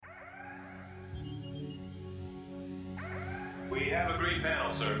We have a green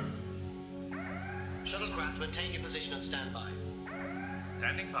panel, sir. Shuttlecraft, maintain your position and stand by.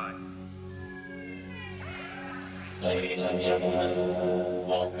 Standing by. Ladies and gentlemen,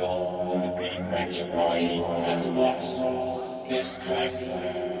 welcome to the Pre-Fraction Party at the Box. This track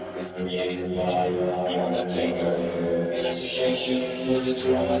is created by The Undertaker in association with the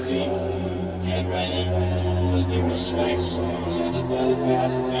drama theme. Get ready for the newest tracks suited by the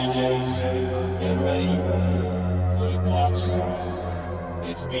best DJs. Get ready for the Box.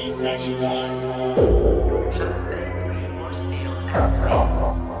 It's Pre-Fraction time.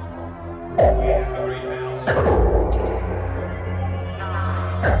 We have a green panel, sir.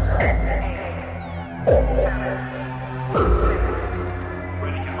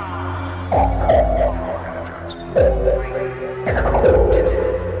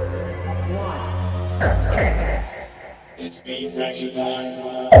 It's Pre-Fraction time.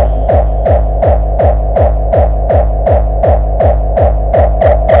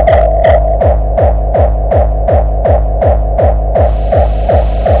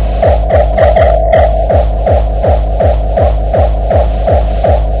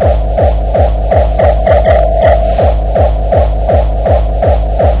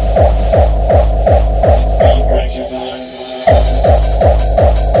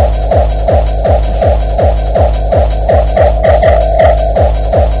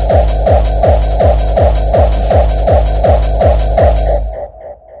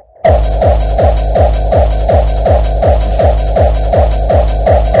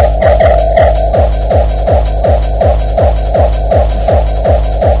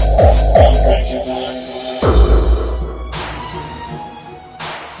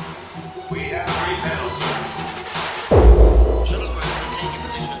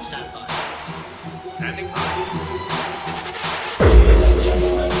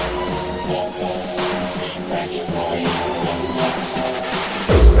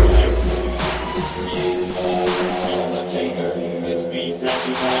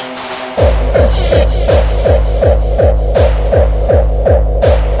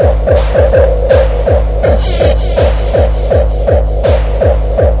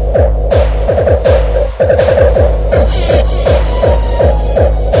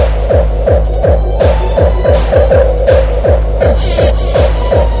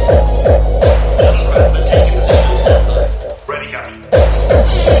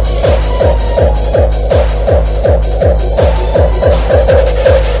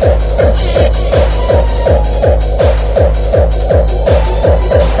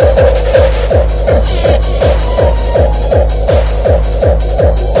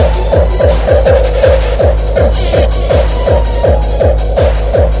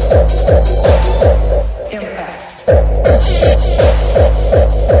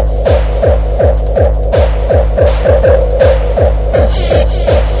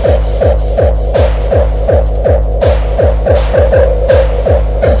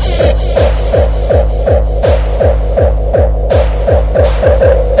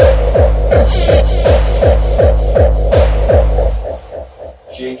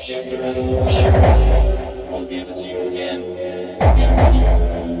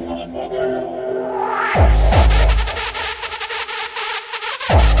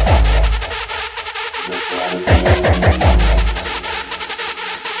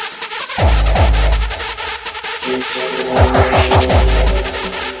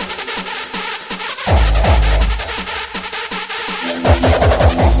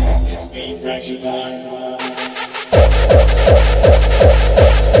 It's Pre-Fraction time.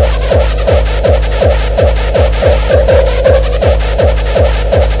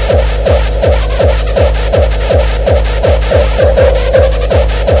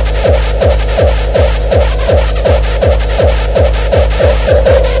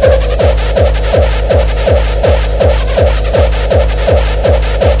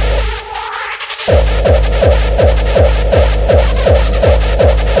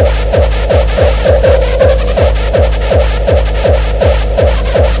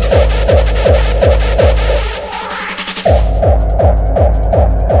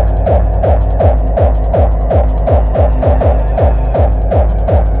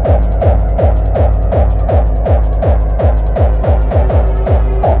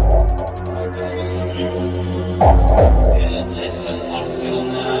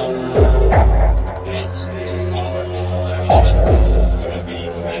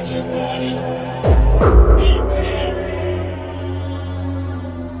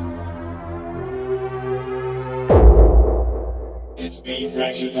 It's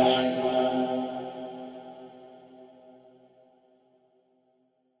Pre-Fraction time.